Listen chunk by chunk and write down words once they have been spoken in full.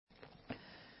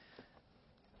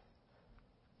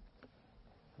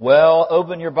Well,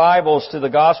 open your Bibles to the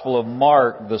Gospel of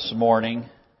Mark this morning.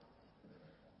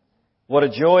 What a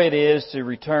joy it is to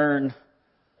return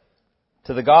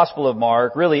to the Gospel of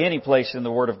Mark, really any place in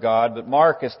the Word of God, but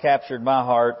Mark has captured my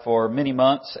heart for many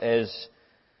months, as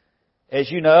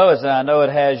you know, as I know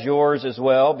it has yours as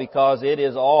well, because it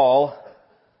is all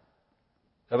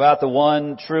about the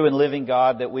one true and living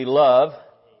God that we love,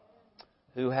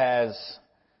 who has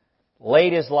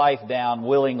laid His life down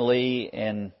willingly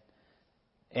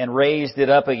and raised it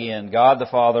up again. God the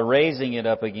Father raising it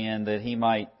up again that He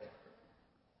might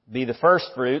be the first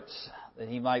fruits, that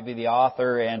He might be the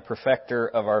author and perfecter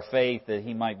of our faith, that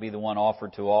He might be the one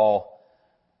offered to all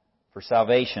for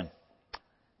salvation.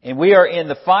 And we are in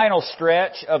the final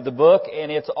stretch of the book,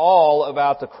 and it's all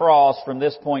about the cross from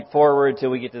this point forward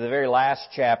till we get to the very last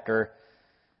chapter,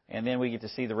 and then we get to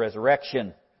see the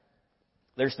resurrection.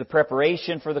 There's the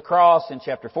preparation for the cross in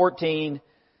chapter 14,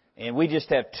 and we just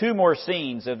have two more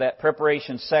scenes of that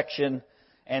preparation section.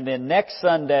 And then next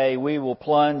Sunday we will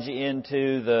plunge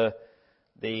into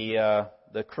the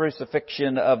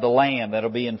crucifixion of the Lamb. That'll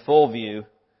be in full view.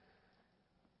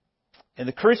 And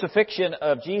the crucifixion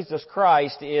of Jesus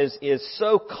Christ is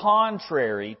so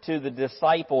contrary to the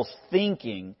disciples'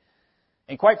 thinking,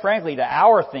 and quite frankly to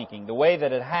our thinking, the way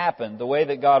that it happened, the way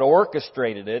that God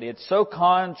orchestrated it. It's so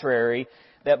contrary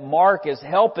that Mark is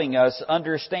helping us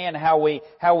understand how we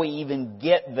even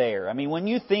get there. I mean, when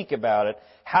you think about it,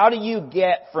 how do you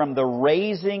get from the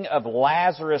raising of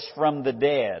Lazarus from the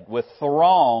dead, with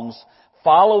throngs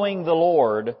following the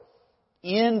Lord,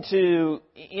 into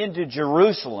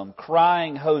Jerusalem,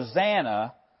 crying,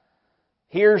 Hosanna,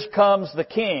 here comes the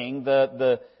King,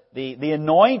 the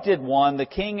anointed one, the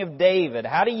King of David.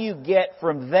 How do you get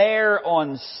from there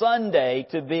on Sunday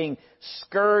to being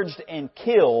scourged and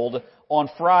killed on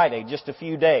Friday, just a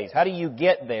few days? How do you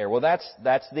get there? Well, that's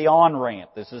the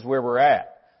on-ramp. This is where we're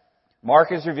at.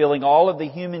 Mark is revealing all of the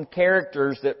human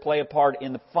characters that play a part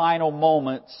in the final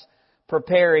moments,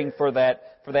 preparing for that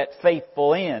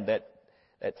faithful end,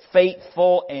 that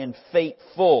fateful and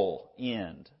fateful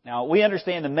end. Now, we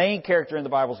understand the main character in the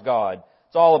Bible is God.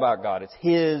 It's all about God. It's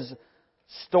His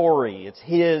story. It's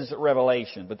His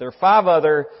revelation. But there are 5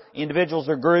 other individuals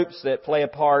or groups that play a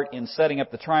part in setting up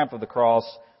the triumph of the cross.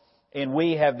 And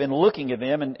we have been looking at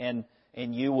them, and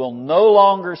you will no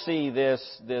longer see this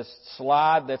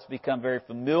slide that's become very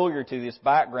familiar to this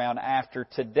background after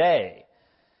today.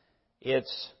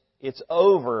 It's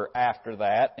over after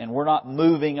that, and we're not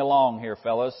moving along here,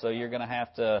 fellas, so you're going to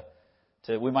have to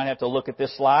we might have to look at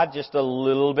this slide just a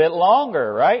little bit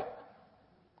longer, right?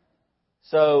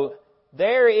 So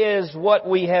there is what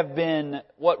we have been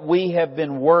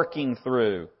working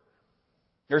through.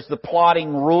 There's the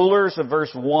plotting rulers of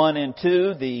verse 1 and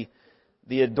 2,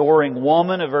 the adoring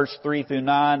woman of verse 3 through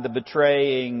 9, the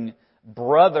betraying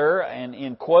brother, and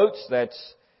in quotes,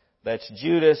 that's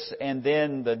Judas, and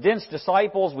then the dense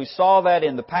disciples. We saw that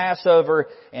in the Passover,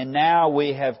 and now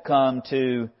we have come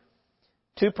to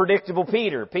predictable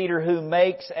Peter. Peter who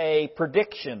makes a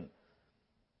prediction,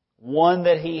 one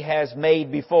that he has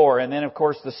made before. And then, of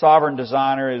course, the sovereign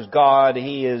designer is God.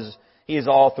 He is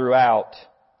all throughout.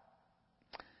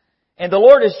 And the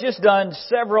Lord has just done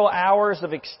several hours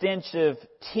of extensive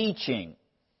teaching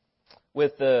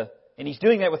and He's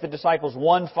doing that with the disciples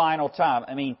one final time.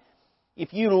 I mean,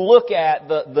 if you look at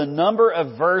the number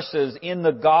of verses in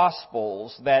the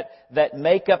Gospels that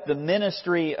make up the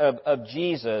ministry of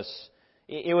Jesus,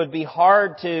 it would be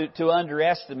hard to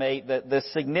underestimate the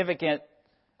significant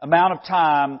amount of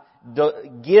time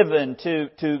given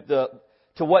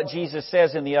to what Jesus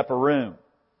says in the upper room.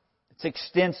 It's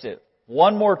extensive.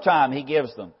 One more time He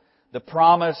gives them the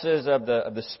promises of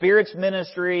the Spirit's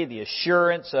ministry, the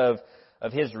assurance of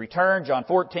His return. John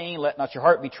 14, let not your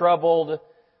heart be troubled.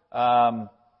 And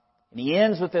He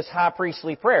ends with this high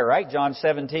priestly prayer, right? John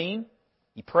 17.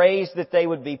 He prays that they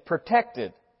would be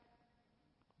protected.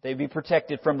 They'd be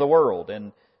protected from the world.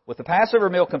 And with the Passover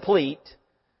meal complete,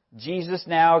 Jesus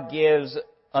now gives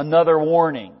another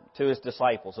warning to His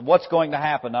disciples of what's going to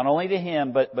happen, not only to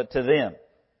Him, but to them.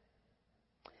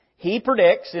 He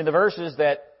predicts in the verses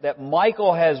that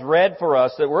Michael has read for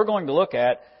us, that we're going to look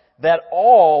at, that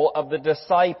all of the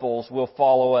disciples will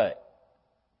fall away.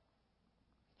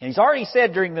 And He's already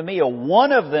said during the meal,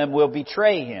 one of them will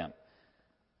betray Him.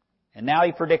 And now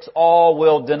He predicts all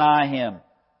will deny Him.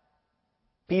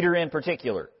 Peter in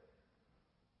particular.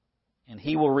 And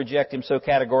he will reject Him so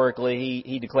categorically,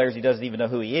 he declares he doesn't even know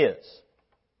who he is.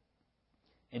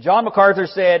 And John MacArthur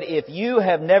said, if you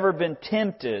have never been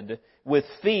tempted with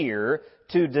fear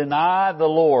to deny the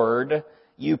Lord,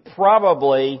 you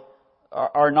probably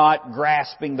are not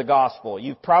grasping the gospel.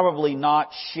 You've probably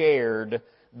not shared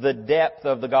the depth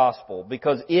of the gospel,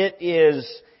 because it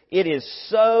is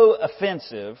so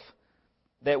offensive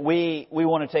that we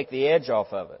want to take the edge off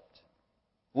of it.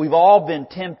 We've all been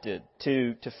tempted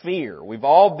to fear. We've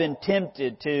all been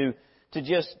tempted to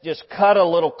just cut a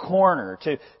little corner,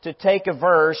 to take a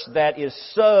verse that is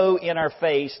so in our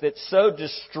face, that so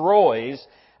destroys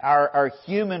our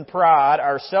human pride,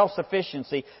 our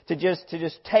self-sufficiency, to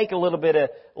just take a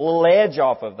little edge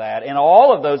off of that. And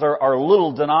all of those are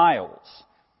little denials.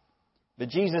 But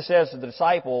Jesus says to the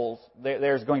disciples,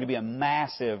 there's going to be a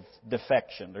massive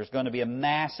defection. There's going to be a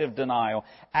massive denial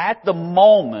at the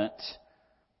moment,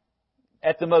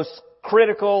 at the most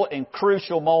critical and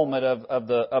crucial moment of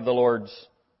the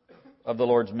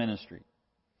Lord's ministry.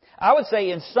 I would say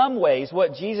in some ways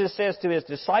what Jesus says to His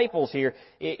disciples here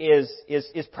is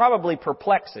probably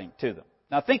perplexing to them.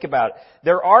 Now think about it.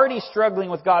 They're already struggling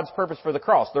with God's purpose for the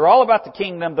cross. They're all about the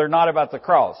kingdom. They're not about the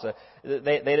cross.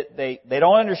 They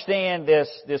don't understand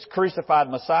this crucified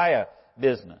Messiah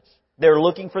business. They're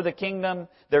looking for the kingdom.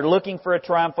 They're looking for a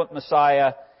triumphant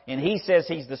Messiah. And He says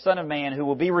He's the Son of Man who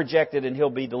will be rejected and He'll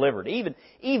be delivered.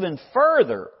 Even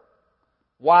further,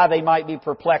 why they might be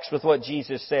perplexed with what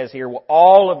Jesus says here,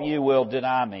 all of you will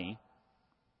deny me,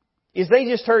 is they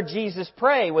just heard Jesus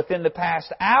pray within the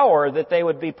past hour that they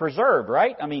would be preserved,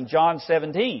 right? I mean, John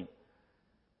 17.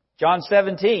 John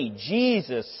 17,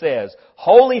 Jesus says,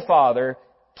 Holy Father,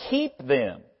 keep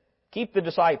the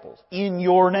disciples, in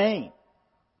your name.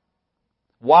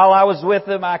 While I was with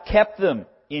them, I kept them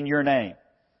in your name,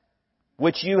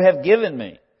 which you have given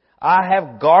me. I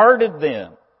have guarded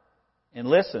them. And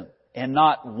listen, and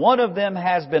not one of them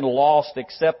has been lost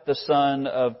except the son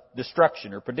of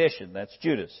destruction or perdition. That's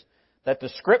Judas. That the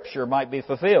Scripture might be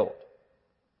fulfilled.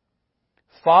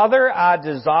 Father, I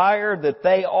desire that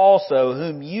they also,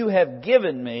 whom you have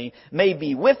given me, may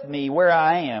be with me where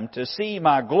I am, to see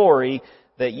my glory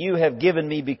that you have given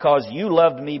me because you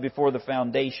loved me before the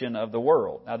foundation of the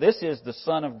world. Now this is the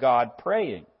Son of God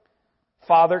praying.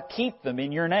 Father, keep them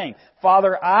in your name.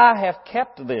 Father, I have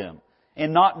kept them,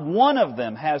 and not one of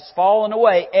them has fallen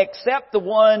away except the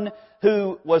one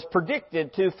who was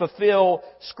predicted to fulfill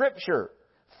Scripture.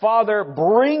 Father,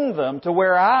 bring them to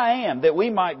where I am, that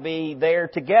we might be there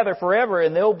together forever,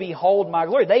 and they'll behold my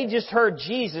glory. They just heard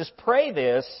Jesus pray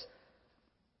this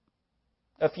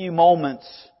a few moments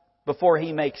before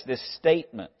He makes this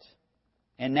statement.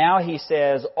 And now He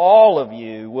says, all of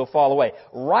you will fall away.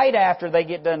 Right after they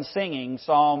get done singing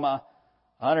Psalm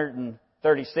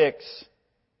 136,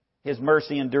 His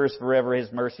mercy endures forever,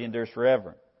 His mercy endures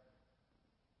forever.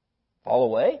 Fall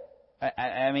away?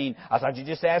 I mean, I thought you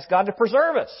just asked God to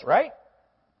preserve us, right?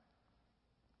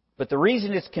 But the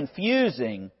reason it's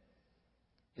confusing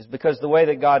is because the way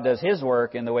that God does His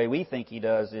work and the way we think He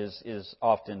does is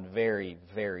often very,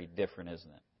 very different, isn't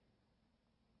it?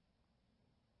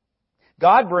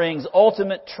 God brings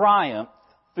ultimate triumph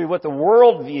through what the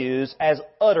world views as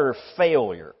utter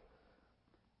failure.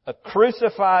 A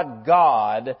crucified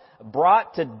God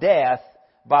brought to death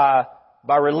by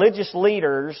religious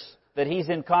leaders that He's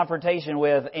in confrontation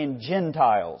with, and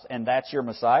Gentiles. And that's your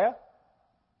Messiah?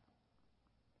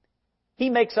 He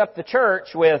makes up the church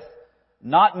with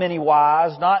not many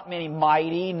wise, not many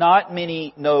mighty, not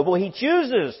many noble. He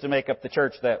chooses to make up the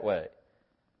church that way.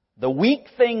 The weak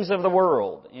things of the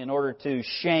world in order to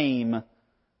shame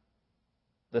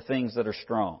the things that are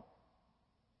strong.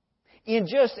 In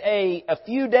just a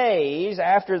few days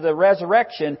after the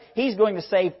resurrection, He's going to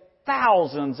save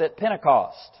thousands at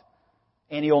Pentecost.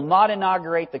 And He'll not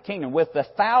inaugurate the kingdom. With the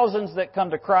thousands that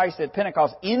come to Christ at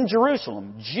Pentecost in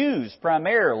Jerusalem, Jews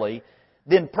primarily,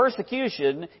 then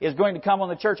persecution is going to come on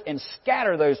the church and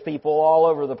scatter those people all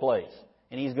over the place.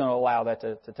 And He's going to allow that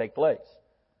to take place.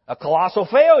 A colossal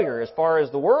failure as far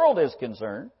as the world is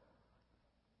concerned.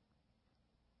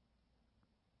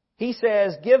 He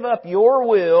says, give up your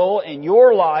will and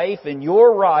your life and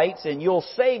your rights and you'll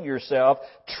save yourself.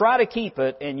 Try to keep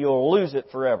it and you'll lose it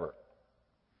forever.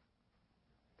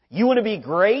 You want to be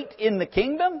great in the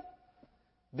kingdom?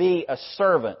 Be a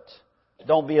servant.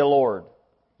 Don't be a lord.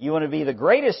 You want to be the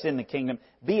greatest in the kingdom?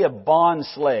 Be a bond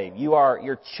slave.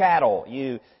 You're chattel.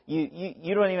 You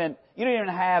don't even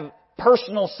have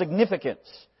personal significance.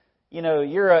 You know,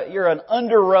 you're an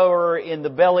under rower in the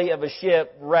belly of a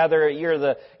ship. Rather, you're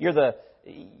the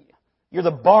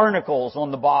barnacles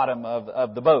on the bottom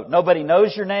of the boat. Nobody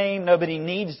knows your name. Nobody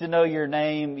needs to know your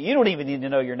name. You don't even need to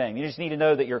know your name. You just need to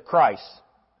know that you're Christ.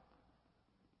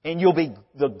 And you'll be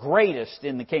the greatest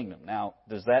in the kingdom. Now,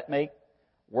 does that make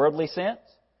worldly sense?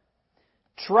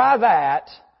 Try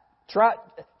that.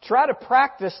 Try to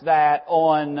practice that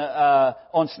on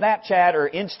Snapchat or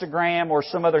Instagram or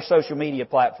some other social media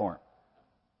platform.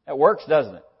 That works,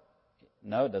 doesn't it?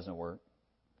 No, it doesn't work.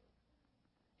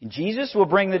 And Jesus will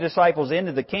bring the disciples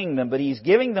into the kingdom, but He's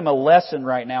giving them a lesson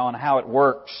right now on how it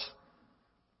works.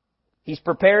 He's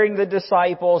preparing the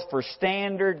disciples for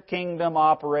standard kingdom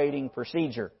operating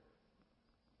procedure.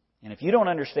 And if you don't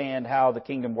understand how the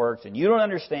kingdom works, and you don't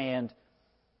understand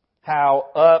how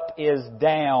up is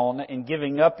down and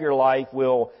giving up your life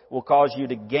will cause you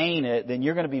to gain it, then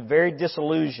you're going to be very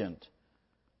disillusioned.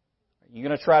 You're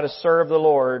going to try to serve the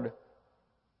Lord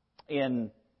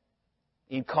in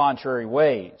contrary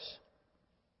ways.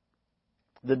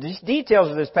 The details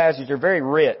of this passage are very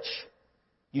rich.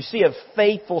 You see a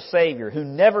faithful Savior who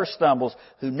never stumbles,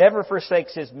 who never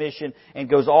forsakes His mission and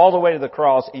goes all the way to the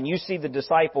cross. And you see the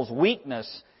disciples'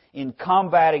 weakness in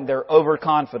combating their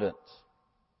overconfidence.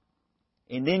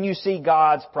 And then you see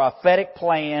God's prophetic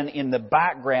plan in the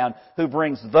background who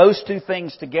brings those two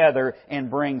things together and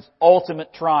brings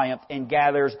ultimate triumph and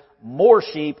gathers more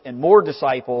sheep and more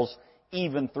disciples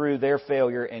even through their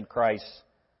failure and Christ's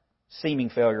seeming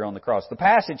failure on the cross. The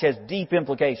passage has deep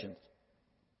implications.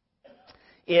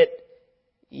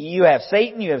 You have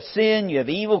Satan, you have sin, you have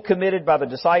evil committed by the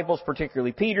disciples,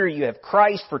 particularly Peter. You have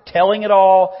Christ foretelling it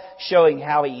all, showing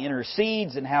how He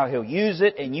intercedes and how He'll use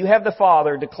it. And you have the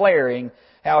Father declaring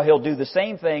how He'll do the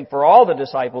same thing for all the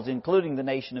disciples, including the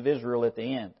nation of Israel at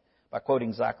the end, by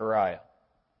quoting Zechariah.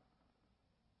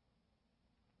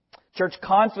 Church,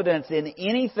 confidence in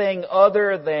anything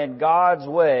other than God's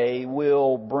way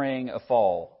will bring a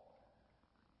fall.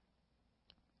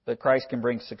 But Christ can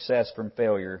bring success from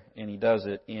failure, and He does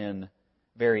it in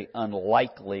very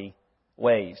unlikely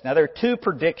ways. Now, there are two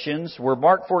predictions. We're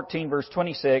Mark 14, verse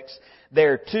 26.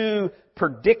 There are two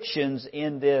predictions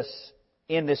in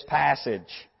this passage.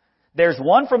 There's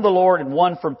one from the Lord and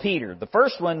one from Peter. The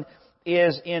first one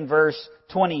is in verse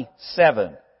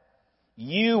 27.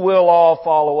 You will all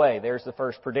fall away. There's the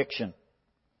first prediction.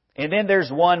 And then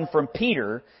there's one from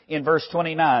Peter in verse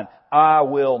 29. I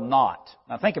will not.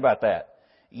 Now think about that.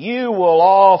 You will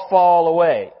all fall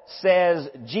away, says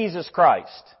Jesus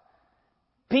Christ.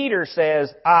 Peter says,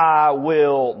 I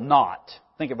will not.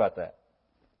 Think about that.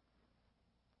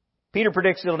 Peter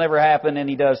predicts it'll never happen, and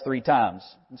he does 3 times.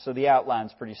 And so the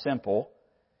outline's pretty simple.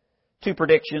 2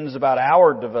 predictions about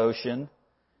our devotion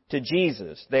to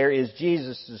Jesus. There is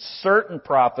Jesus' certain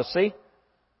prophecy,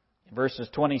 verses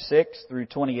 26 through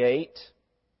 28.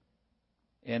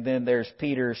 And then there's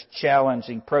Peter's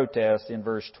challenging protest in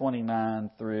verse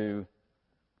 29 through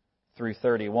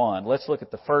 31. Let's look at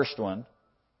the first one.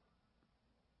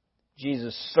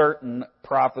 Jesus' certain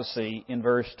prophecy in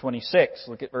verse 26.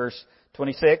 Look at verse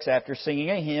 26. After singing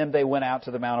a hymn, they went out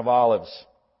to the Mount of Olives.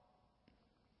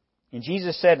 And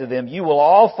Jesus said to them, you will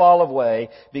all fall away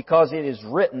because it is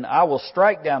written, I will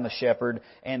strike down the shepherd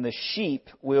and the sheep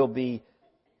will be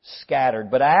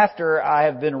scattered. But after I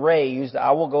have been raised,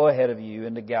 I will go ahead of you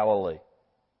into Galilee.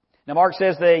 Now Mark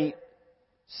says they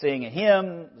sing a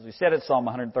hymn. As we said, it's Psalm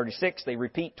 136. They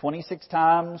repeat 26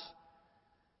 times.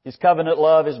 His covenant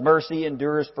love, His mercy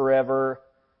endures forever.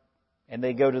 And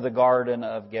they go to the Garden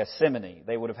of Gethsemane.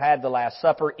 They would have had the Last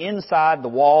Supper inside the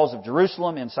walls of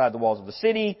Jerusalem, inside the walls of the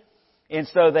city. And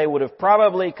so they would have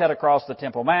probably cut across the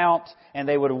Temple Mount, and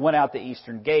they would have went out the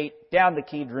eastern gate, down the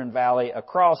Kidron Valley,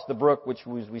 across the brook, which,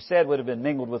 as we said, would have been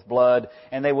mingled with blood,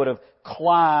 and they would have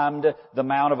climbed the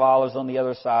Mount of Olives on the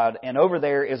other side. And over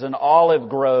there is an olive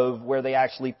grove where they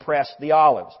actually pressed the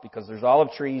olives, because there's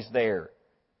olive trees there.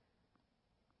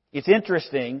 It's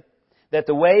interesting that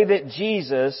the way that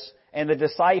Jesus and the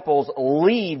disciples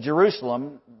leave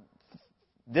Jerusalem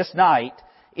this night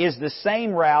is the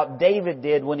same route David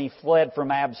did when he fled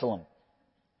from Absalom.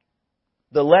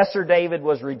 The lesser David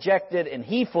was rejected and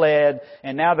he fled,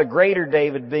 and now the greater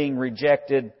David, being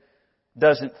rejected,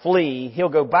 doesn't flee. He'll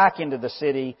go back into the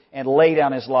city and lay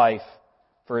down his life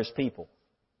for his people.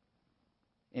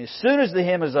 And as soon as the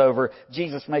hymn is over,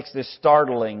 Jesus makes this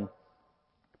startling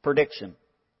prediction.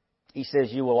 He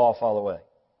says, you will all fall away.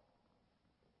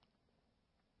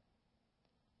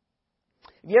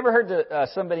 Have you ever heard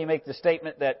somebody make the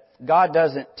statement that God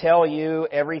doesn't tell you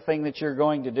everything that you're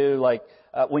going to do? Like,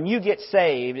 when you get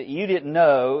saved, you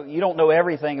don't know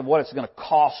everything of what it's going to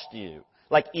cost you,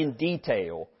 like in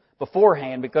detail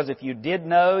beforehand, because if you did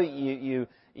know, you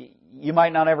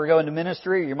might not ever go into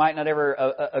ministry, or you might not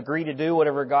ever agree to do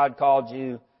whatever God called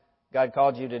you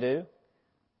to do.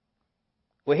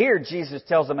 Well, here Jesus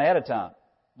tells them ahead of time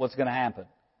what's going to happen.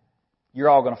 You're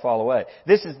all going to fall away.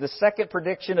 This is the second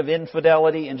prediction of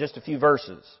infidelity in just a few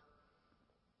verses.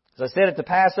 As I said at the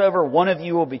Passover, one of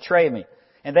you will betray me.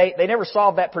 And they never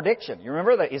solved that prediction. You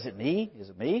remember that? Is it me? Is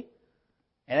it me?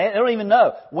 And they don't even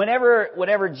know.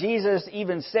 Whenever Jesus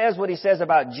even says what He says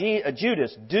about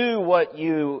Judas, do what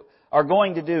you are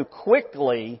going to do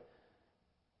quickly,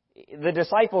 the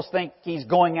disciples think He's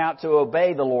going out to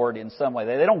obey the Lord in some way.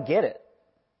 They don't get it.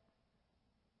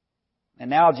 And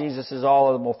now Jesus says all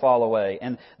of them will fall away.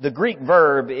 And the Greek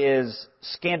verb is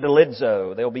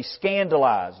scandalizo. They'll be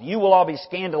scandalized. You will all be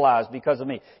scandalized because of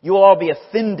me. You will all be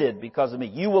offended because of me.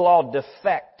 You will all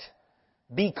defect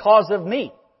because of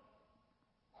me.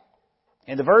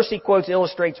 And the verse he quotes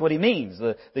illustrates what he means.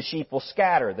 The sheep will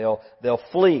scatter. They'll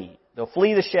flee. They'll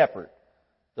flee the shepherd.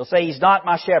 They'll say, He's not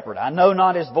my shepherd. I know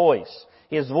not His voice.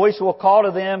 His voice will call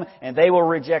to them and they will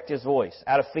reject His voice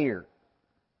out of fear.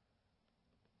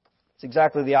 It's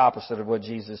exactly the opposite of what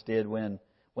Jesus did when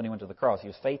He went to the cross. He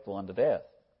was faithful unto death.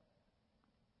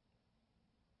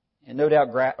 And no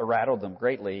doubt rattled them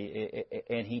greatly.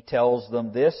 And He tells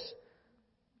them this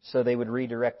so they would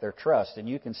redirect their trust. And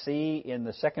you can see in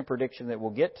the second prediction that we'll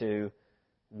get to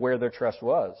where their trust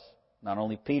was. Not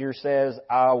only Peter says,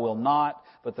 I will not,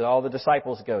 but all the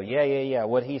disciples go, yeah,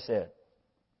 what He said.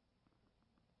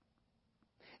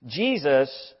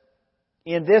 Jesus,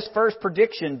 in this first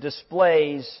prediction,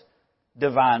 displays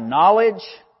divine knowledge,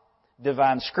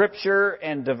 divine Scripture,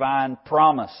 and divine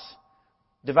promise.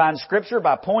 Divine Scripture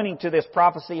by pointing to this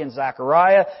prophecy in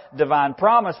Zechariah. Divine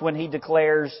promise when He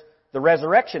declares the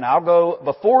resurrection. I'll go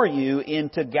before you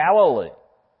into Galilee.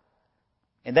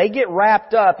 And they get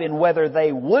wrapped up in whether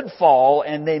they would fall,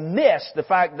 and they miss the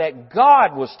fact that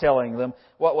God was telling them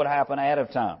what would happen ahead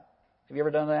of time. Have you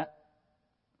ever done that?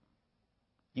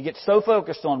 You get so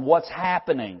focused on what's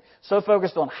happening, so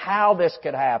focused on how this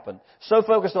could happen, so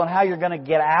focused on how you're going to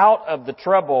get out of the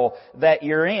trouble that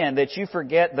you're in, that you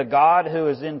forget the God who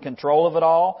is in control of it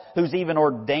all, who's even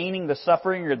ordaining the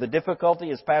suffering or the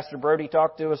difficulty, as Pastor Brody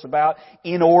talked to us about,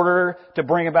 in order to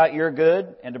bring about your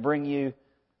good and to bring you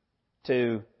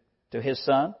to His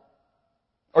Son.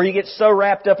 Or you get so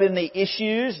wrapped up in the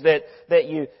issues that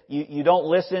you don't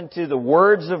listen to the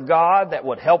words of God that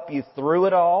would help you through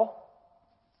it all.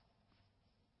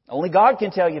 Only God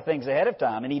can tell you things ahead of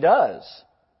time, and He does.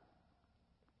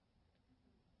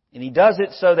 And He does it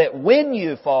so that when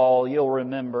you fall, you'll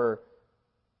remember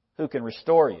who can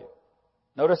restore you.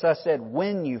 Notice I said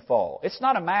when you fall. It's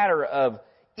not a matter of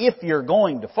if you're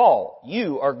going to fall.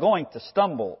 You are going to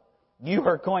stumble. You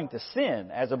are going to sin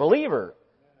as a believer.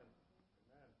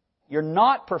 You're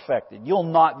not perfected. You'll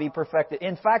not be perfected.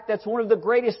 In fact, that's one of the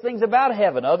greatest things about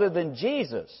heaven, other than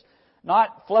Jesus.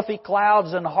 Not fluffy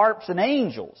clouds and harps and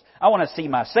angels. I want to see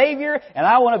my Savior, and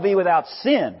I want to be without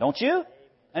sin. Don't you?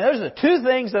 And those are the two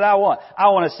things that I want. I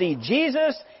want to see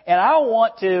Jesus, and I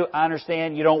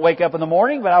understand you don't wake up in the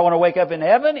morning, but I want to wake up in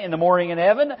heaven, in the morning in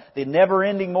heaven, the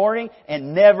never-ending morning,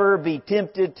 and never be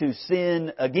tempted to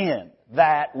sin again.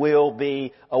 That will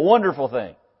be a wonderful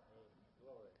thing.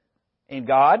 And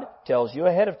God tells you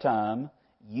ahead of time,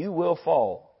 you will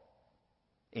fall.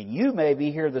 And you may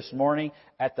be here this morning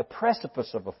at the precipice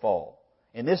of a fall.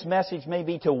 And this message may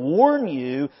be to warn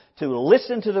you to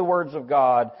listen to the words of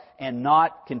God and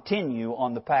not continue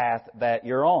on the path that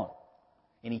you're on.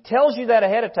 And He tells you that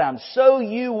ahead of time so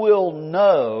you will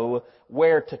know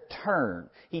where to turn.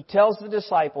 He tells the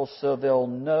disciples so they'll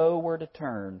know where to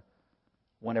turn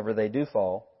whenever they do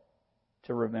fall,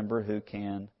 to remember who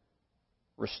can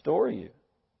restore you.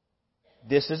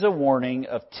 This is a warning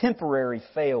of temporary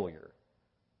failure.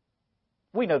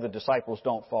 We know the disciples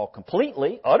don't fall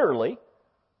completely, utterly.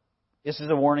 This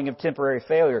is a warning of temporary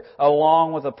failure,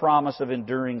 along with a promise of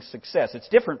enduring success. It's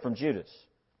different from Judas.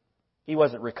 He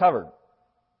wasn't recovered.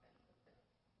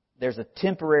 There's a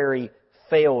temporary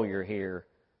failure here,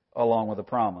 along with a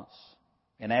promise.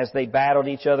 And as they battled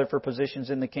each other for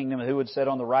positions in the kingdom, who would sit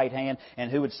on the right hand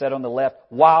and who would sit on the left,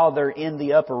 while they're in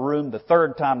the upper room, the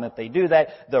third time that they do that,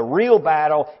 the real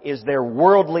battle is their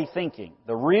worldly thinking.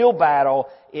 The real battle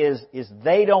is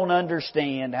they don't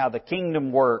understand how the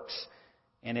kingdom works,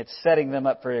 and it's setting them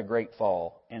up for a great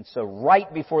fall. And so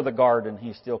right before the garden,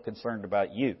 He's still concerned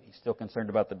about you. He's still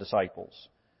concerned about the disciples.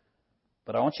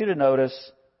 But I want you to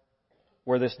notice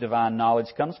where this divine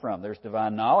knowledge comes from. There's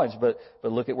divine knowledge, but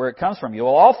look at where it comes from. You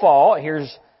will all fall.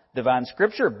 Here's divine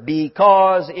Scripture.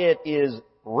 Because it is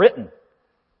written.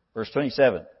 Verse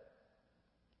 27.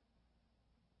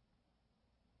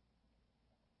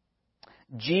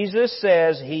 Jesus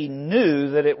says He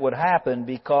knew that it would happen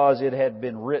because it had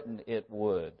been written it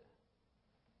would.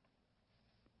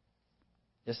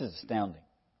 This is astounding.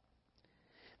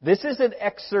 This is an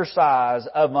exercise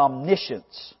of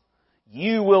omniscience.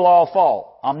 You will all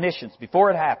fall. Omniscience,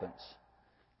 before it happens.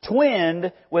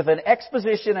 Twinned with an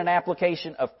exposition and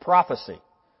application of prophecy.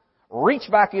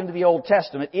 reach back into the Old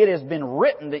Testament. It has been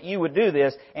written that you would do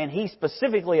this, and He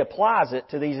specifically applies it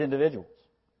to these individuals.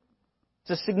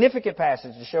 It's a significant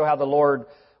passage to show how the Lord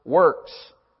works.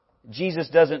 Jesus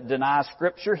doesn't deny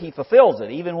Scripture. He fulfills it,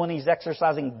 even when He's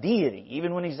exercising deity,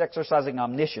 even when He's exercising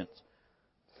omniscience.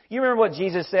 You remember what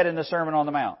Jesus said in the Sermon on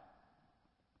the Mount?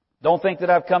 Don't think that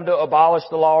I've come to abolish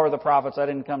the law or the prophets. I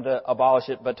didn't come to abolish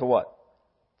it, but to what?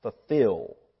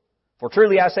 Fulfill. For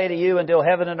truly I say to you, until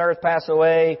heaven and earth pass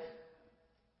away,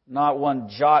 not one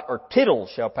jot or tittle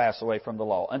shall pass away from the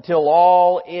law. Until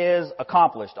all is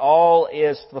accomplished, all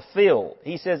is fulfilled.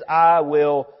 He says, I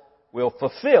will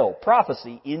fulfill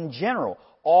prophecy in general.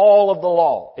 All of the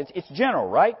law. It's general,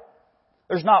 right?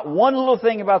 There's not one little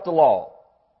thing about the law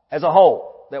as a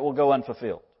whole that will go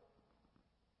unfulfilled.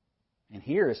 And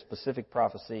here is specific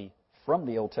prophecy from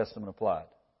the Old Testament applied.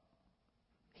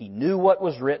 He knew what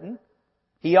was written.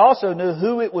 He also knew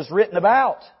who it was written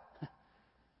about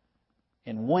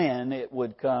and when it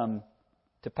would come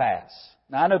to pass.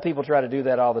 Now, I know people try to do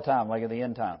that all the time, like in the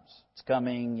end times. It's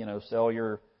coming, sell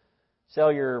your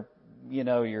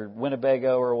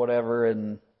Winnebago or whatever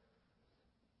and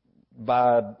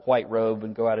buy a white robe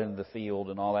and go out into the field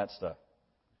and all that stuff.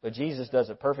 But Jesus does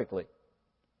it perfectly.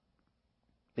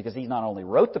 Because He not only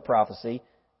wrote the prophecy,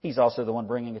 He's also the one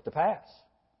bringing it to pass.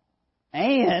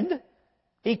 And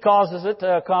He causes it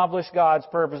to accomplish God's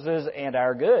purposes and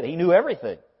our good. He knew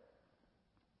everything.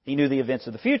 He knew the events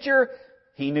of the future.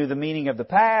 He knew the meaning of the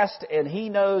past. And He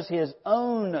knows His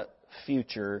own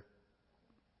future.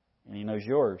 And He knows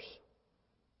yours.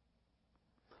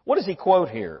 What does He quote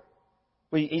here?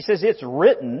 Well, He says it's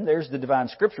written. There's the divine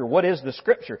Scripture. What is the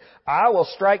Scripture? I will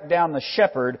strike down the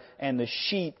shepherd and the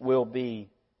sheep will be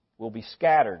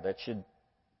scattered. That should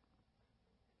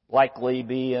likely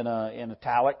be in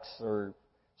italics or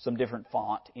some different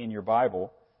font in your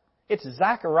Bible. It's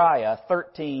Zechariah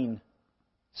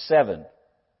 13:7.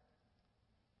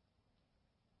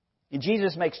 And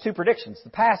Jesus makes two predictions. The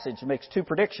passage makes two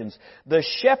predictions. The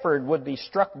shepherd would be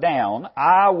struck down.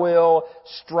 I will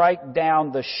strike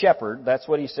down the shepherd. That's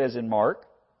what He says in Mark.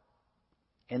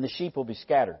 And the sheep will be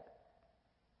scattered.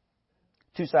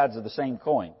 Two sides of the same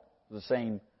coin, the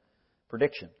same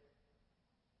prediction.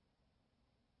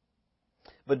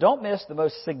 But don't miss the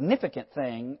most significant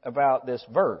thing about this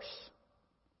verse.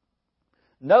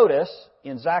 Notice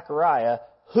in Zechariah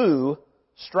who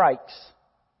strikes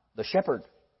the shepherd.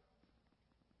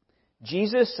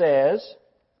 Jesus says,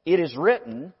 it is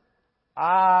written,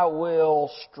 I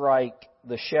will strike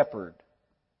the shepherd.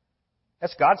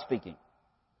 That's God speaking.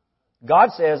 God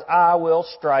says, I will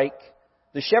strike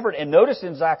the shepherd. And notice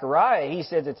in Zechariah, He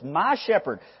says, it's my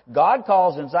shepherd. God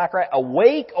calls in Zechariah,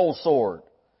 awake, O sword.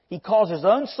 He calls His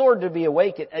own sword to be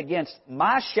awake against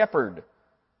my shepherd.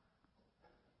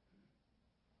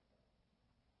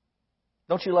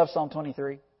 Don't you love Psalm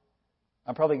 23?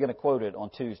 I'm probably going to quote it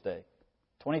on Tuesday.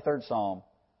 23rd Psalm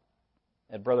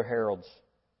at Brother Harold's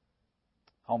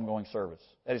homegoing service.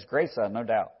 At his graveside, no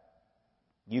doubt.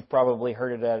 You've probably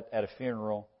heard it at a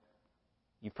funeral.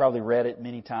 You've probably read it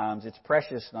many times. It's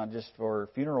precious not just for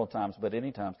funeral times, but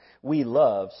any times. We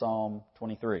love Psalm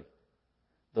 23.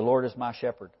 The Lord is my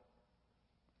shepherd.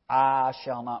 I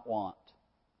shall not want.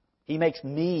 He makes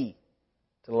me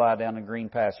to lie down in green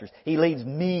pastures. He leads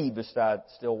me beside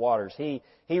still waters. He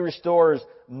restores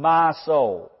my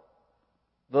soul.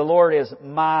 The Lord is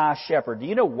my shepherd. Do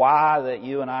you know why that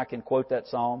you and I can quote that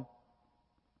psalm?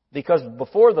 Because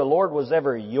before the Lord was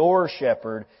ever your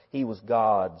shepherd, He was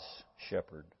God's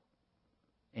shepherd.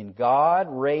 And God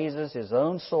raises His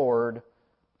own sword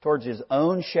towards His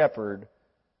own shepherd,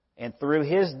 and through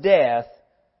His death,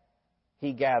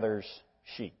 He gathers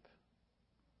sheep.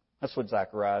 That's what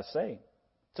Zechariah is saying.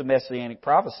 It's a messianic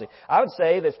prophecy. I would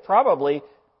say that's probably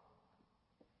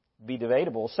be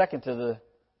debatable, second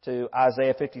to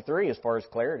Isaiah 53 as far as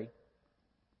clarity.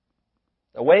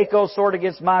 Awake, O sword,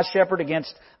 against my shepherd,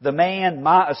 against the man,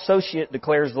 my associate,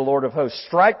 declares the Lord of hosts.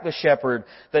 Strike the shepherd,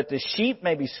 that the sheep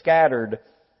may be scattered,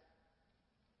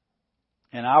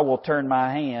 and I will turn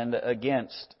my hand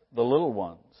against the little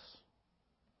ones.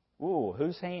 Ooh,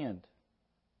 whose hand?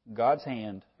 God's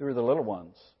hand. Who are the little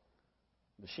ones?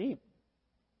 The sheep.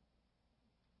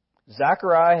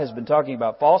 Zechariah has been talking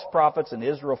about false prophets and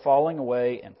Israel falling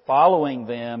away and following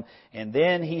them. And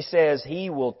then he says He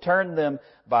will turn them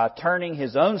by turning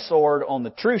His own sword on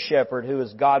the true shepherd, who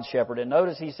is God's shepherd. And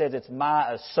notice he says it's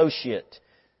my associate,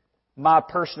 my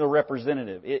personal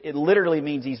representative. It literally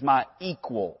means He's my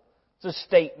equal. It's a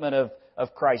statement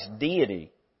of Christ's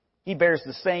deity. He bears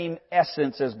the same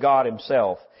essence as God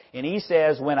Himself. And He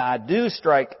says, when I do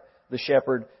strike the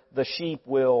shepherd, the sheep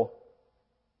will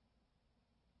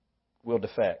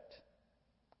defect.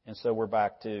 And so we're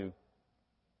back to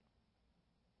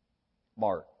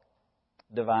Mark.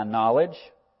 Divine knowledge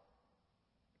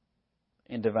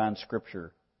and divine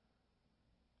Scripture.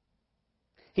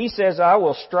 He says, I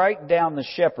will strike down the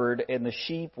shepherd and the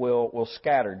sheep will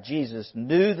scatter. Jesus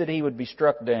knew that He would be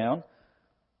struck down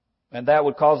and that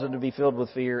would cause them to be filled with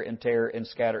fear and terror and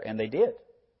scatter. And they did.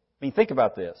 I mean, think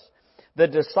about this. The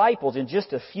disciples, in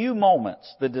just a few moments,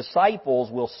 the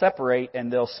disciples will separate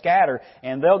and they'll scatter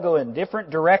and they'll go in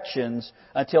different directions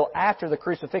until after the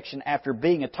crucifixion, after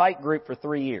being a tight group for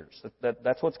 3 years.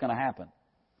 That's what's going to happen.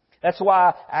 That's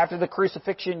why after the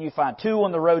crucifixion you find 2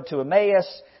 on the road to Emmaus.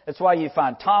 That's why you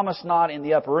find Thomas not in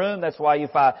the upper room. That's why you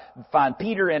find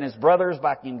Peter and his brothers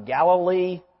back in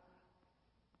Galilee.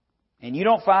 And you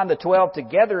don't find the 12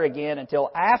 together again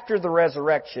until after the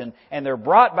resurrection, and they're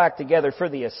brought back together for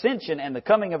the ascension and the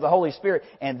coming of the Holy Spirit,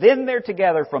 and then they're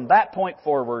together from that point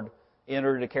forward in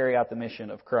order to carry out the mission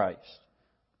of Christ.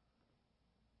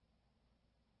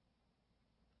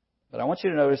 But I want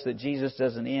you to notice that Jesus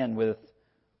doesn't end with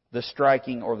the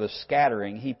striking or the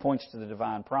scattering. He points to the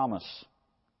divine promise.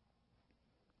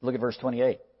 Look at verse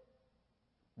 28.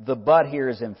 The but here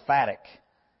is emphatic.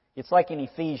 It's like in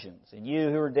Ephesians, and you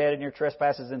who are dead in your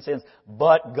trespasses and sins,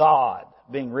 but God,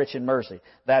 being rich in mercy.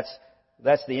 That's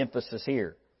the emphasis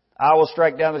here. I will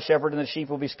strike down the shepherd and the sheep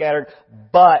will be scattered,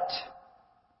 but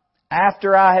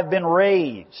after I have been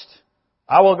raised,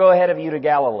 I will go ahead of you to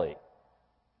Galilee.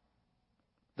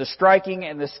 The striking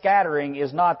and the scattering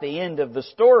is not the end of the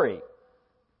story.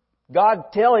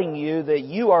 God telling you that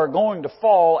you are going to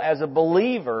fall as a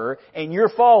believer, and your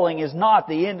falling is not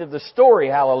the end of the story,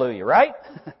 hallelujah, right?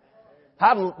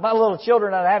 My little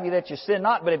children, I'd have you that you sin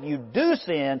not, but if you do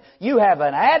sin, you have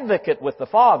an advocate with the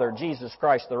Father, Jesus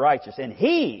Christ the righteous, and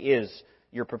He is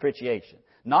your propitiation.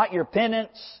 Not your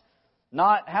penance,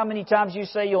 not how many times you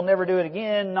say you'll never do it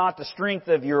again, not the strength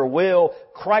of your will.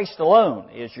 Christ alone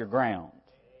is your ground.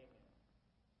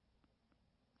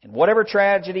 And whatever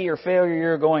tragedy or failure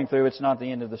you're going through, it's not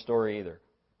the end of the story either.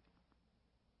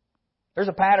 There's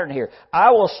a pattern here.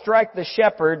 I will strike the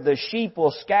shepherd, the sheep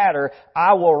will scatter.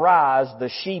 I will rise, the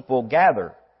sheep will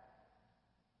gather.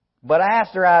 But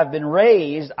after I've been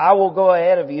raised, I will go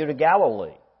ahead of you to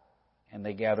Galilee. And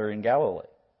they gather in Galilee.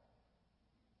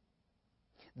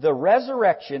 The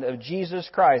resurrection of Jesus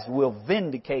Christ will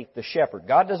vindicate the shepherd.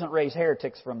 God doesn't raise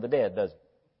heretics from the dead, does He?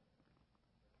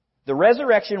 The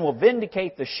resurrection will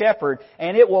vindicate the shepherd,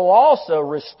 and it will also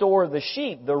restore the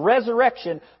sheep. The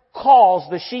resurrection calls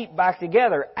the sheep back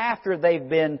together after they've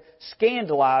been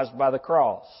scandalized by the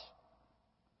cross.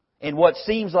 And what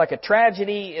seems like a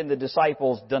tragedy in the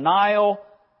disciples' denial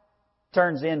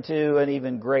turns into an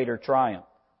even greater triumph.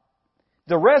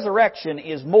 The resurrection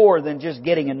is more than just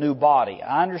getting a new body.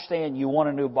 I understand you want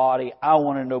a new body. I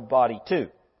want a new body too.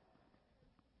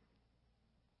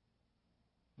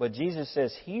 But Jesus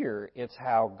says here, it's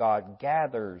how God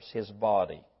gathers His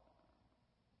body.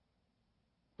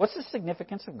 What's the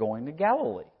significance of going to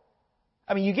Galilee?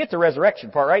 I mean, you get the resurrection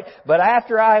part, right? But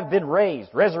after I have been raised,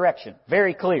 resurrection,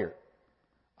 very clear.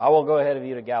 I will go ahead of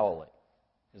you to Galilee.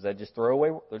 Is that just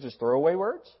throwaway? They're just throwaway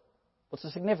words? What's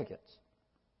the significance?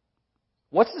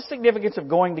 What's the significance of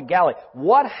going to Galilee?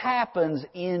 What happens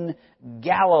in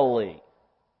Galilee?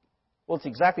 Well, it's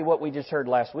exactly what we just heard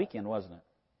last weekend, wasn't it?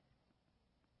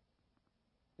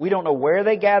 We don't know where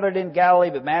they gathered in Galilee,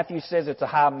 but Matthew says it's a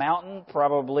high mountain.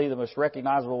 Probably the most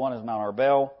recognizable one is Mount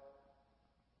Arbel.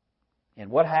 And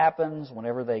what happens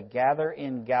whenever they gather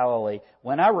in Galilee?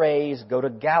 When I raise, go to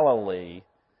Galilee,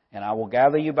 and I will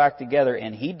gather you back together.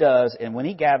 And He does, and when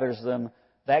He gathers them,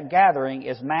 that gathering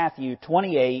is Matthew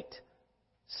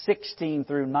 28:16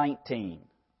 through 19.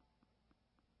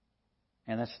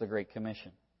 And that's the Great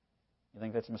Commission. You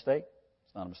think that's a mistake?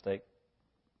 It's not a mistake.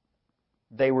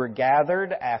 They were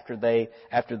gathered after they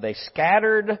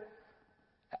scattered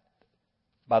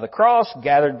by the cross,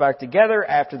 gathered back together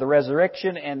after the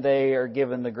resurrection, and they are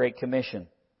given the Great Commission.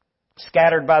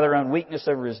 Scattered by their own weakness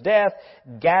over His death,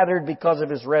 gathered because of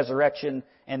His resurrection,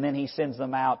 and then He sends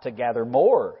them out to gather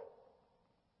more.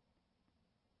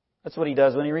 That's what He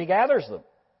does when He regathers them.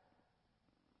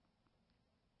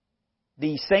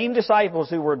 The same disciples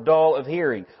who were dull of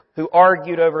hearing, who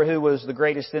argued over who was the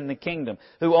greatest in the kingdom,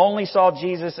 who only saw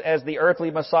Jesus as the earthly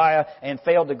Messiah and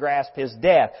failed to grasp His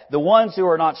death, the ones who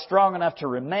are not strong enough to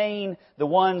remain, the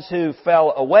ones who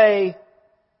fell away,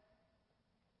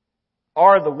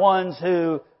 are the ones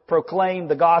who proclaim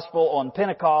the gospel on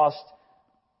Pentecost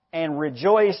and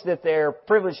rejoice that they're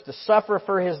privileged to suffer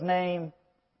for His name,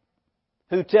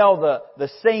 who tell the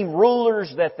same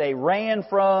rulers that they ran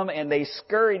from and they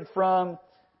scurried from,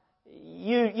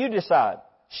 you decide.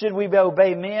 Should we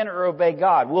obey men or obey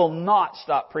God? We'll not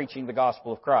stop preaching the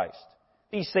gospel of Christ.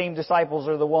 These same disciples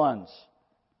are the ones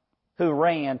who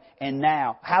ran, and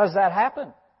now, how does that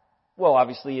happen? Well,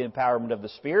 obviously empowerment of the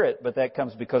Spirit, but that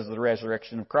comes because of the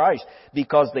resurrection of Christ.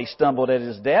 Because they stumbled at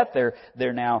His death,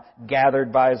 they're now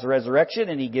gathered by His resurrection,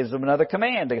 and He gives them another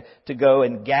command to go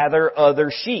and gather other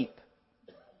sheep.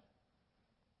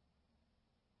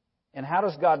 And how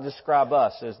does God describe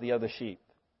us as the other sheep?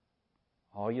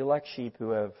 All you like sheep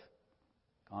who have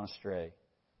gone astray.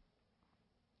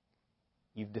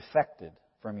 You've defected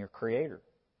from your Creator.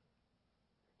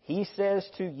 He says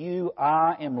to you,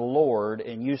 I am Lord,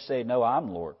 and you say, no, I'm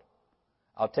Lord.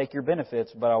 I'll take your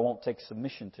benefits, but I won't take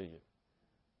submission to you.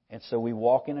 And so we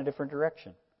walk in a different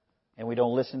direction, and we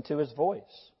don't listen to His voice.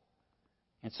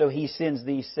 And so He sends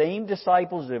these same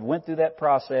disciples that went through that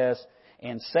process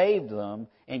and saved them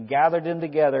and gathered them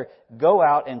together, go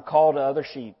out and call to other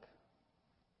sheep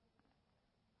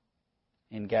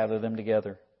and gather them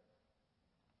together.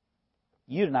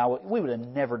 You and I, we would have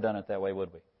never done it that way,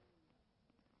 would we?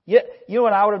 You know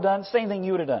what I would have done? Same thing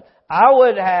you would have done. I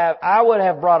would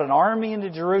have brought an army into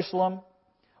Jerusalem.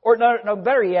 Or no,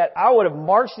 better yet, I would have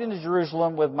marched into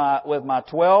Jerusalem with my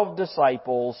 12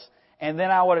 disciples, and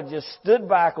then I would have just stood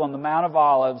back on the Mount of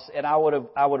Olives, and I would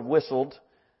have whistled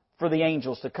for the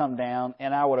angels to come down,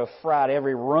 and I would have fried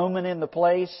every Roman in the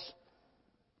place,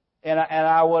 and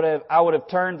I would have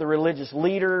turned the religious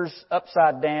leaders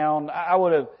upside down. I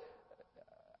would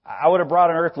have brought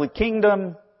an earthly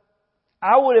kingdom.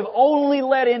 I would have only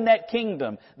let in that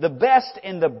kingdom the best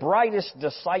and the brightest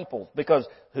disciples, because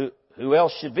who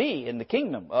else should be in the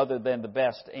kingdom other than the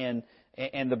best and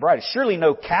the brightest? Surely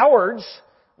no cowards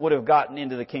would have gotten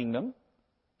into the kingdom.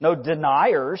 No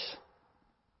deniers.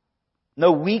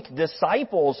 No weak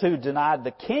disciples who denied the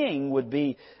king would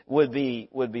be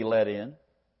let in.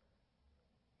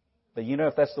 But you know,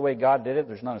 if that's the way God did it,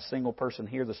 there's not a single person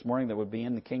here this morning that would be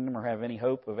in the kingdom or have any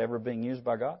hope of ever being used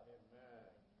by God.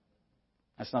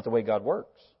 That's not the way God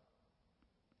works.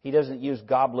 He doesn't use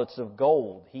goblets of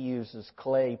gold. He uses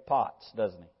clay pots,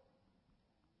 doesn't He?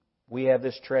 We have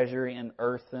this treasure in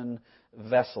earthen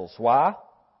vessels. Why?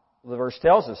 The verse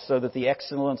tells us, so that the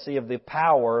excellency of the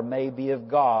power may be of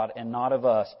God and not of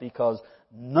us, because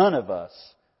none of us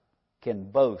can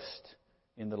boast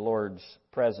in the Lord's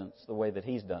presence the way that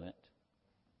He's done it.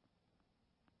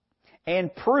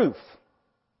 And proof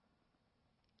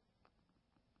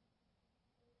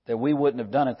that we wouldn't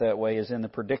have done it that way is in the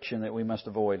prediction that we must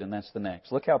avoid, and that's the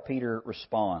next. Look how Peter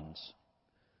responds.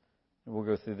 We'll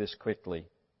go through this quickly.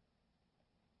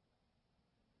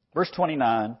 Verse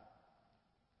 29.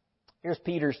 Here's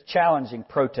Peter's challenging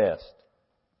protest.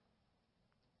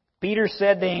 Peter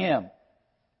said to him,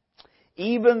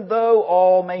 even though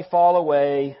all may fall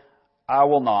away, I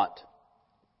will not.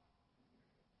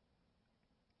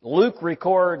 Luke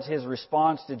records his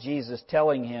response to Jesus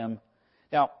telling him,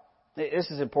 now,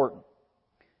 this is important.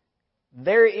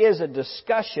 There is a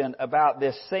discussion about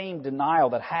this same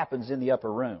denial that happens in the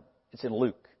upper room. It's in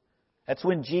Luke. That's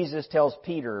when Jesus tells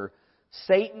Peter,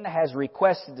 Satan has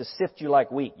requested to sift you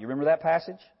like wheat. You remember that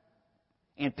passage?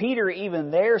 And Peter even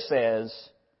there says,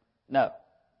 no.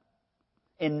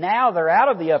 And now they're out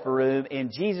of the upper room,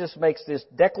 and Jesus makes this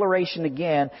declaration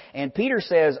again, and Peter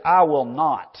says, I will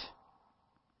not.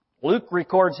 Luke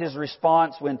records his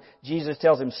response when Jesus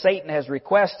tells him, Satan has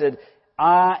requested,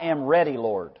 I am ready,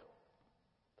 Lord.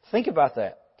 Think about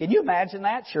that. Can you imagine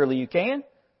that? Surely you can.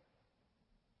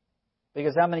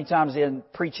 Because how many times in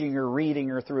preaching or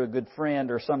reading or through a good friend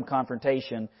or some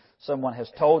confrontation, someone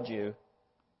has told you,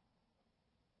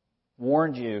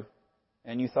 warned you,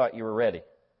 and you thought you were ready.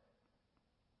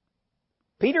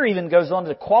 Peter even goes on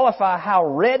to qualify how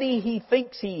ready he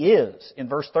thinks he is in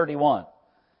verse 31.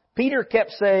 Peter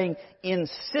kept saying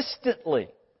insistently,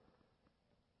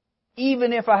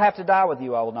 even if I have to die with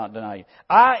you, I will not deny you.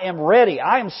 I am ready.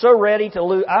 I am so ready to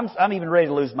lose. I'm even ready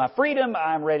to lose my freedom.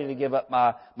 I'm ready to give up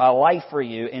my life for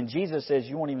you. And Jesus says,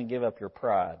 you won't even give up your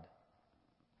pride.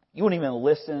 You won't even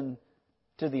listen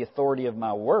to the authority of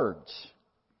my words.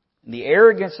 And the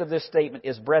arrogance of this statement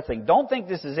is breathtaking. Don't think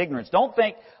this is ignorance. Don't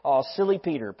think, oh, silly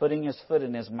Peter putting his foot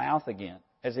in his mouth again,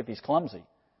 as if he's clumsy.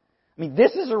 I mean,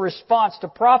 this is a response to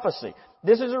prophecy.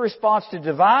 This is a response to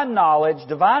divine knowledge,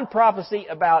 divine prophecy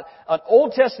about an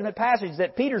Old Testament passage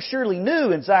that Peter surely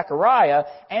knew in Zechariah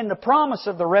and the promise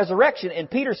of the resurrection. And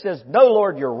Peter says, no,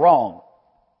 Lord, you're wrong.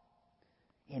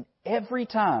 And every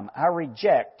time I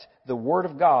reject the Word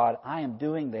of God, I am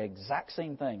doing the exact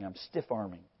same thing. I'm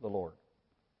stiff-arming the Lord.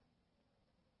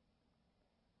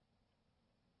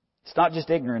 It's not just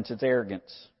ignorance, it's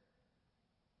arrogance.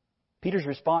 Peter's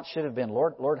response should have been,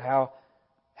 Lord, how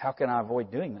how can I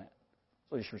avoid doing that? That's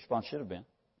what his response should have been.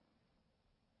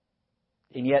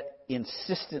 And yet,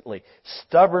 insistently,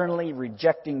 stubbornly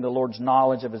rejecting the Lord's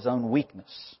knowledge of his own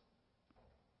weakness.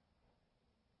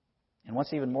 And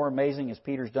what's even more amazing is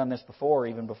Peter's done this before,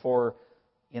 even before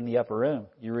in the upper room.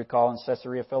 You recall in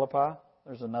Caesarea Philippi,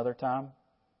 there's another time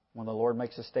when the Lord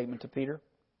makes a statement to Peter.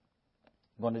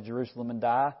 I'm going to Jerusalem and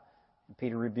die. And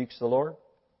Peter rebukes the Lord.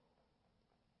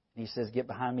 He says, "Get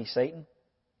behind me, Satan."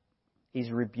 He's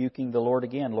rebuking the Lord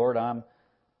again. "Lord, I'm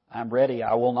ready.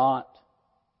 I will not."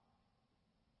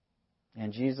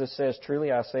 And Jesus says,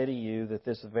 "Truly I say to you that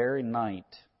this very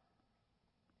night,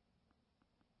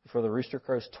 before the rooster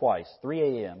crows twice, 3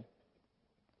 a.m.,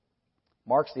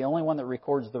 Mark's the only one that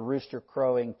records the rooster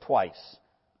crowing twice.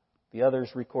 The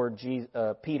others record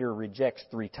Peter rejects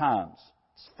 3 times.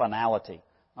 It's finality.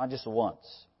 Not just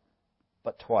once,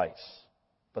 but twice,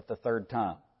 but the third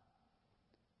time.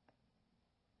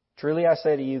 Truly I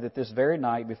say to you that this very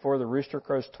night, before the rooster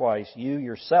crows twice, you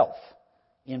yourself,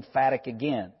 emphatic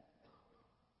again,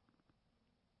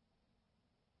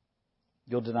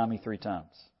 you'll deny me 3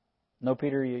 times. No,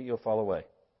 Peter, you'll fall away.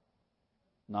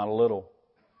 Not a little,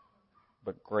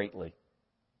 but greatly.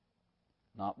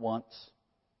 Not once,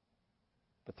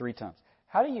 but 3 times.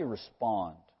 How do you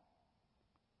respond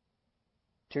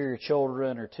to your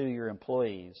children or to your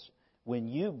employees when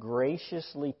you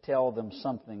graciously tell them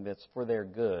something that's for their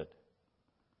good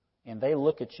and they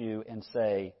look at you and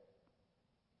say,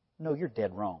 "No, you're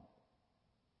dead wrong"?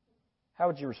 How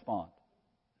would you respond?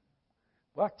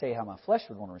 Well, I can tell you how my flesh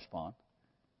would want to respond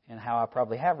and how I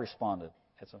probably have responded.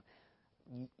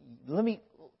 Let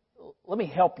me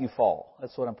help you fall.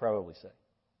 That's what I'm probably saying.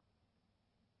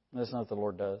 That's not what the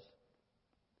Lord does.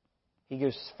 He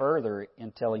goes further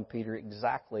in telling Peter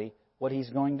exactly what he's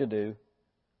going to do.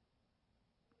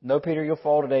 "No, Peter, you'll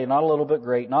fall today, not a little bit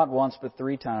great, not once, but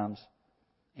 3 times.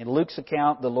 In Luke's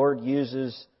account, the Lord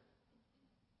uses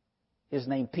his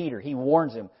name Peter. He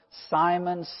warns him,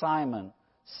 "Simon, Simon,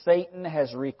 Satan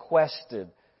has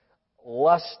requested,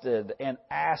 lusted, and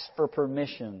asked for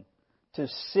permission to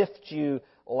sift you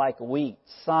like wheat.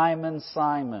 Simon,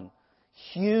 Simon,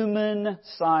 human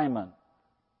Simon.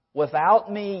 Without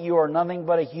me, you are nothing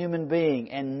but a human being."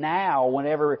 And now,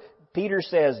 whenever Peter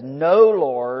says, "No,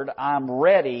 Lord, I'm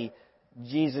ready,"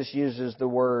 Jesus uses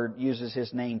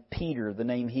his name Peter, the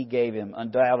name he gave him,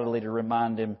 undoubtedly to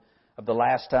remind him of the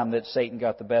last time that Satan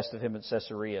got the best of him at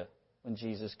Caesarea, when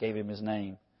Jesus gave him his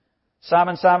name.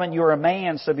 "Simon, Simon, you are a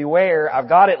man, so beware." "I've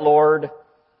got it, Lord."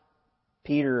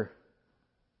 "Peter,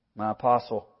 my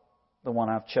apostle, the one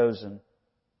I've chosen,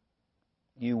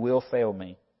 you will fail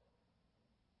me."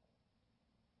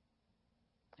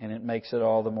 And it makes it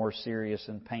all the more serious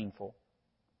and painful.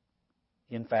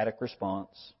 Emphatic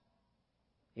response.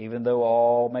 "Even though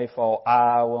all may fall,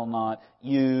 I will not.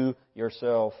 You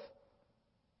yourself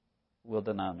will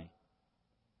deny me."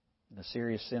 The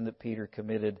serious sin that Peter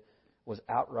committed was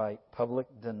outright public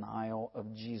denial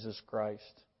of Jesus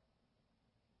Christ.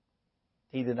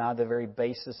 He denied the very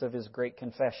basis of his great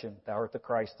confession, "Thou art the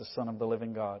Christ, the Son of the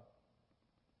living God."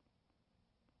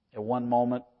 At one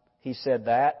moment, he said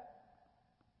that.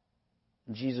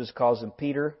 And Jesus calls him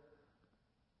Peter.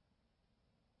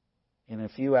 In a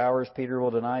few hours, Peter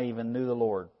will deny he even knew the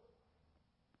Lord.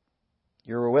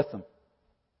 "You were with them.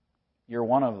 You're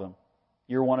one of them.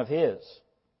 You're one of his."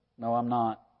 "No, I'm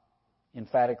not."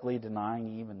 Emphatically denying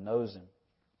he even knows him.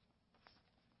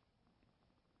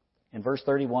 In verse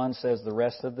 31 says the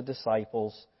rest of the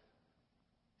disciples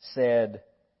said,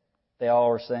 they all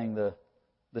are saying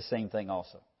the same thing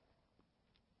also.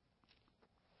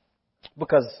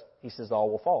 Because he says all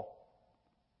will fall.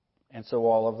 And so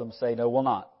all of them say, "No, we'll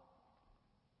not."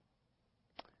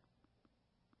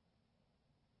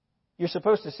 You're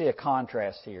supposed to see a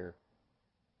contrast here.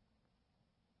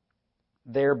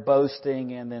 They're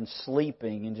boasting and then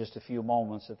sleeping in just a few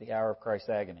moments at the hour of Christ's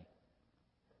agony.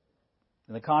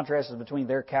 And the contrast is between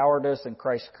their cowardice and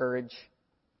Christ's courage.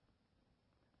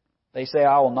 They say,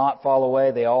 "I will not fall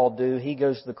away." They all do. He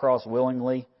goes to the cross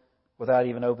willingly without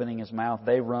even opening his mouth.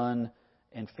 They run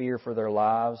in fear for their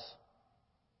lives.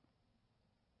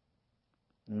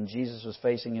 And Jesus was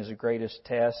facing his greatest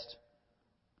test.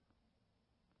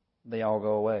 They all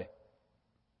go away.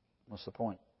 What's the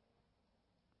point?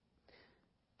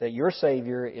 That your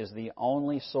Savior is the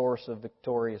only source of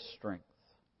victorious strength.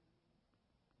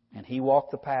 And He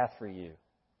walked the path for you.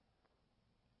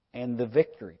 And the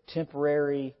victory,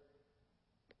 temporary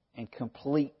and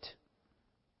complete,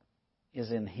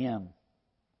 is in Him.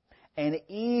 And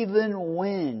even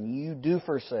when you do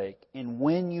forsake and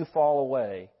when you fall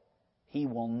away, He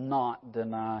will not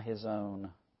deny His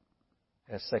own.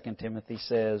 As 2 Timothy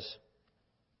says,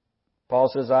 Paul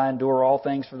says, I endure all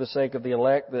things for the sake of the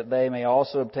elect, that they may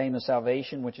also obtain the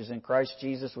salvation which is in Christ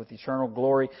Jesus with eternal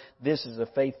glory. This is a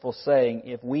faithful saying.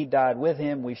 If we died with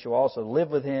Him, we shall also live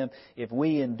with Him. If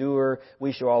we endure,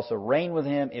 we shall also reign with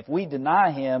Him. If we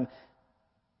deny Him,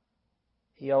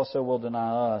 He also will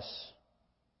deny us.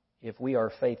 If we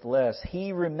are faithless,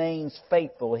 He remains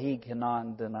faithful. He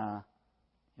cannot deny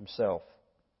Himself.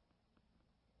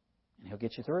 And He'll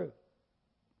get you through.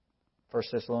 1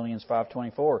 Thessalonians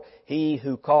 5:24, He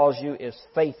who calls you is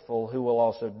faithful, who will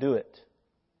also do it.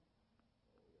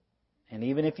 And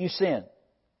even if you sin,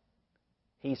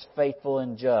 He's faithful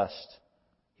and just.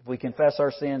 If we confess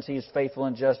our sins, He is faithful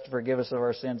and just to forgive us of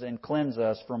our sins and cleanse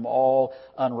us from all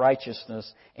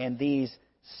unrighteousness. And these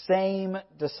same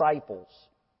disciples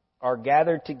are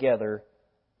gathered together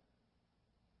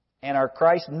and are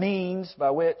Christ's means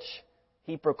by which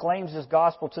He proclaims His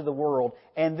gospel to the world.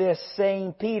 And this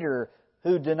same Peter,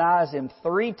 who denies Him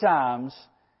 3 times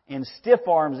and stiff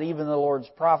arms even the Lord's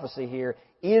prophecy here,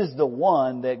 is the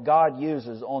one that God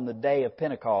uses on the day of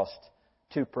Pentecost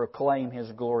to proclaim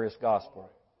His glorious gospel.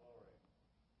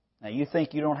 Now, you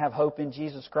think you don't have hope in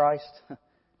Jesus Christ?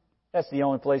 That's the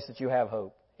only place that you have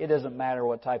hope. It doesn't matter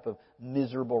what type of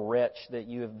miserable wretch that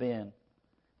you have been.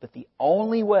 But the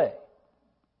only way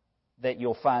that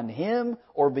you'll find Him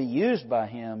or be used by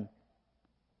Him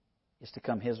is to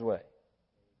come His way.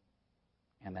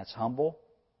 And that's humble,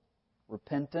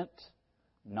 repentant,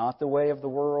 not the way of the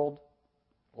world,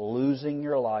 losing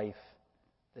your life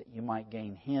that you might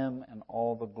gain Him and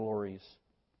all the glories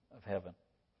of heaven.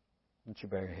 Won't you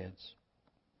bow your heads?